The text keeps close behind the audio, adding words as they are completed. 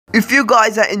If you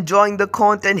guys are enjoying the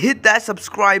content, hit that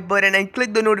subscribe button and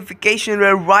click the notification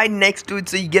bell right next to it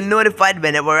so you get notified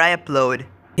whenever I upload.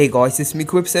 Hey guys, it's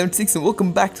Mcpe and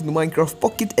welcome back to the Minecraft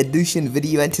Pocket Edition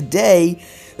video. And today,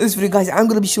 in this video guys, I'm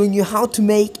gonna be showing you how to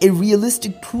make a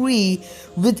realistic tree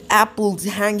with apples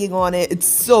hanging on it. It's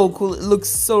so cool, it looks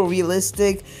so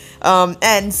realistic.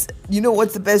 And you know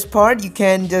what's the best part? You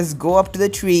can just go up to the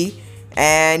tree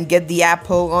and get the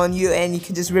apple on you, and you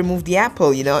can just remove the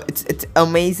apple. You know, it's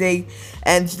amazing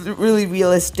and it's really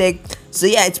realistic. So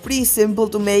yeah, it's pretty simple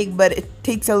to make, but it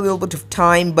takes a little bit of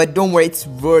time, but don't worry, it's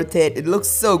worth it. It looks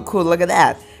so cool. Look at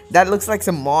that. That looks like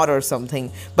some mod or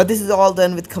something, but this is all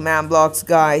done with command blocks,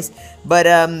 guys. But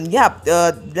yeah,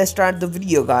 let's start the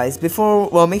video, guys.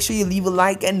 Well, make sure you leave a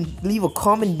like and leave a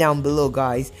comment down below,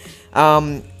 guys,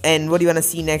 and what do you want to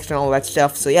see next and all that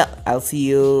stuff. So yeah, I'll see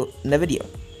you in the video.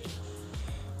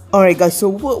 Alright guys, so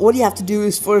what you have to do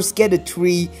is first get a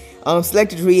tree,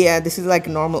 select a tree. This is like a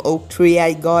normal oak tree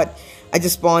I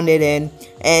just spawned it in,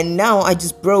 and now I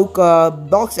just broke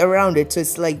blocks around it, so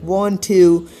it's like 1,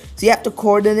 2, so you have to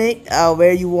coordinate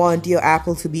where you want your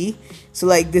apple to be. So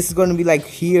like this is going to be like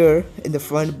here in the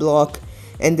front block,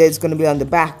 and then it's going to be on the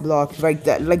back block, right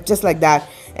that, like just like that.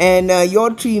 And your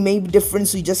tree may be different,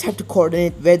 so you just have to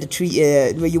coordinate where the tree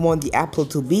where you want the apple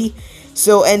to be.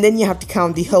 So, and then you have to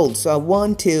count the holes. So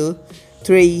 1, 2,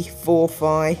 3, 4,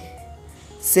 5,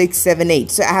 6, 7, 8.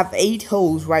 So I have 8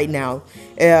 holes right now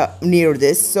near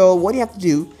this. So what you have to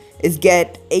do is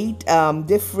get 8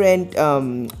 different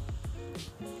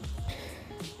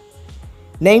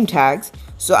name tags.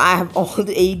 So I have all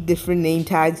the 8 different name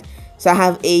tags. So I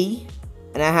have A,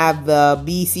 and I have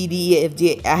B, C, D, E, F,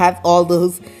 G. I have all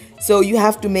those. So you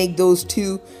have to make those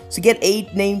too. So get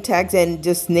 8 name tags and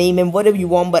just name them whatever you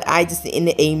want. But I just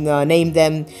name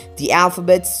them the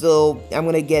alphabets. So I'm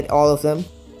gonna get all of them.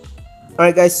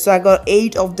 Alright guys, so I got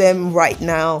 8 of them right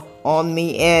now on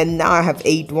me, and now I have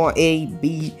 8. A,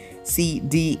 B, C,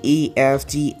 D, E, F,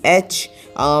 G, H.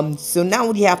 So now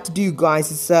what you have to do, guys,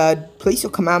 is place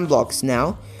your command blocks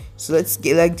now. So let's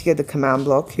get the command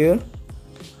block here.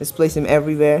 Let's place them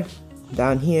everywhere.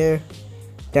 Down here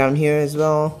as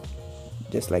well,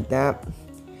 just like that,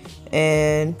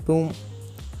 and boom.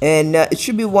 And it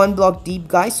should be 1 block deep,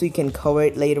 guys, so you can cover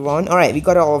it later on. Alright, we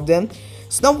got all of them.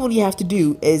 So now what you have to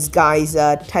do is, guys,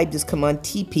 type this command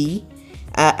TP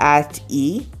at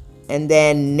E, and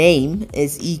then name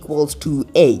is equals to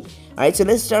A. Alright, so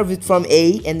let's start with from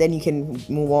A, and then you can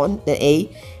move on, then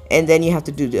A, and then you have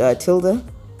to do tilde,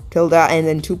 and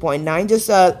then 2.9. Just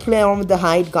play around with the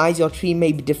height, guys. Your tree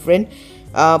may be different,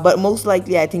 but most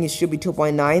likely I think it should be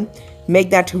 2.9.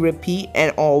 Make that to repeat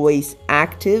and always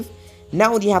active.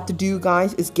 Now what you have to do,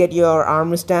 guys, is get your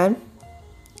armor stand.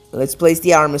 Let's place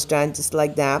the armor stand just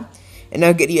like that, and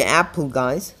now get your apple,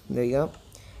 guys. There you go.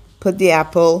 Put the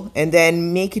apple and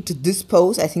then make it to this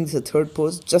pose. I think it's the 3rd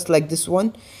pose, just like this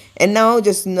one. And now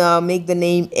just make the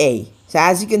name A. So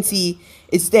as you can see,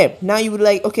 it's there. Now you would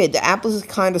like, okay, the apples is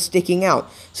kind of sticking out.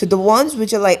 So the ones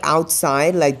which are like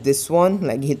outside, like this one,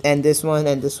 and this one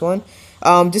and this one,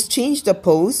 just change the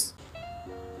pose.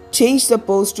 Change the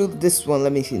pose to this one.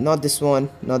 Let me see. Not this one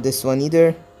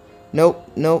either. Nope.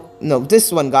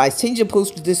 This one, guys. Change the pose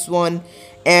to this one,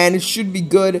 and it should be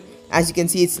good. As you can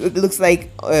see, it looks like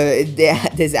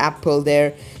there's apple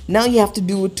there. Now you have to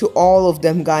do it to all of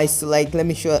them, guys. So like, let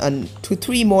me show 2,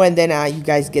 3 more, and then you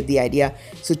guys get the idea.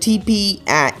 So TP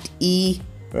at E,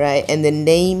 right, and then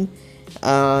name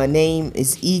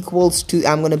is equals to,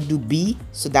 I'm gonna do B.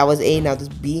 So that was A, now this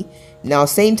B. Now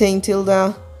same thing,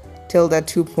 tilde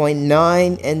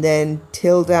 2.9, and then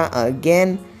tilde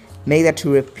again. Make that to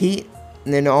repeat,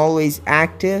 and then always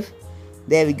active.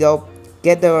 There we go.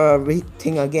 Get the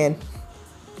thing again,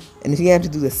 and you have to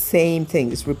do the same thing,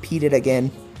 just repeat it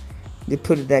again. They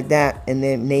put it like that, and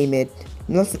then name it.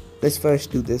 Let's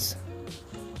first do this.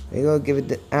 There you go. Give it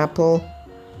the apple,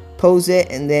 pose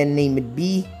it, and then name it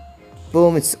B.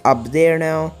 Boom, it's up there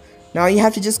now. Now you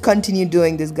have to just continue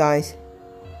doing this, guys.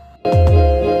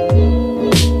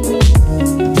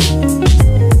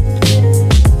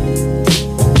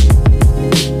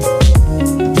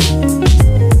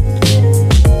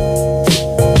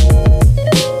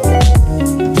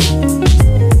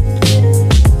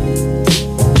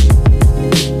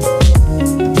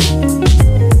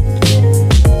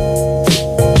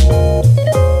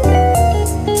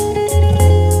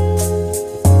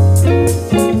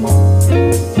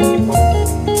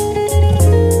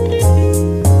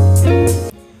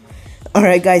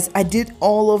 Alright guys, I did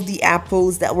all of the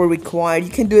apples that were required. You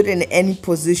can do it in any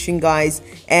position, guys,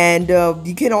 and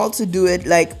you can also do it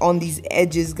like on these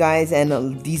edges, guys,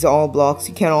 and these are all blocks.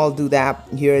 You can all do that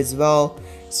here as well.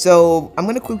 So I'm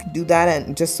gonna quickly do that,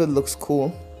 and just so it looks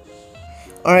cool.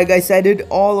 Alright guys, so I did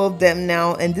all of them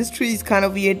now, and this tree is kind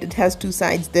of weird. It has two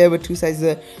sides there but two sides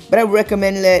there, but I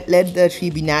recommend let the tree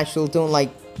be natural. Don't like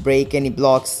break any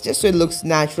blocks, just so it looks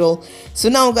natural. So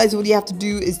now guys, what you have to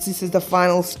do is, this is the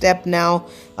final step now.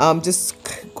 Just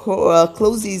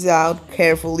close these out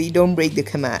carefully. Don't break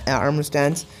the armor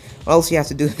stands, or else you have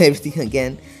to do everything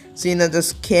again. So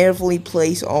just carefully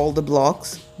place all the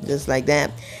blocks just like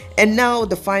that. And now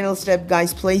the final step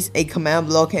guys, place a command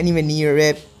block anywhere near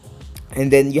it, and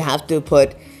then you have to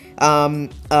put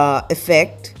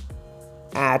effect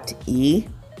at E,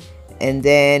 and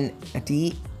then at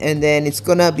E, and then it's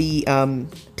gonna be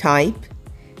type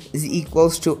is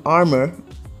equals to armor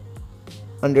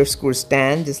underscore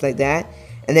stand, just like that,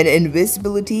 and then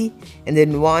invisibility, and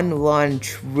then 1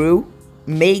 true.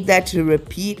 Make that to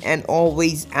repeat and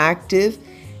always active.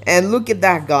 And look at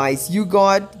that guys, you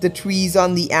got the trees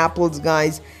on the apples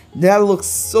guys. That looks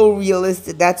so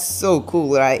realistic. That's so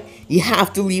cool, right? You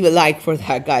have to leave a like for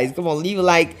that guys. Come on, leave a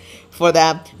like for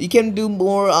that. You can do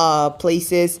more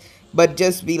places, but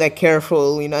just be like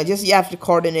careful, just you have to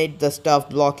coordinate the stuff,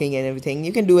 blocking and everything.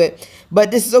 You can do it,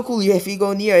 but this is so cool. If you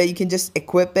go near it, you can just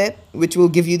equip it, which will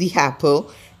give you the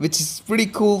apple, which is pretty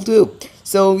cool too.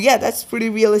 So yeah, that's pretty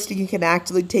realistic. You can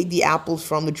actually take the apples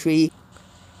from the tree.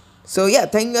 So yeah,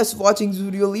 thank you guys for watching this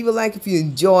video. Leave a like if you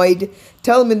enjoyed.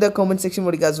 Tell them in the comment section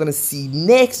what you guys want to see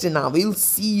next, and I will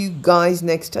see you guys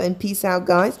next time. Peace out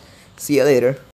guys, see you later.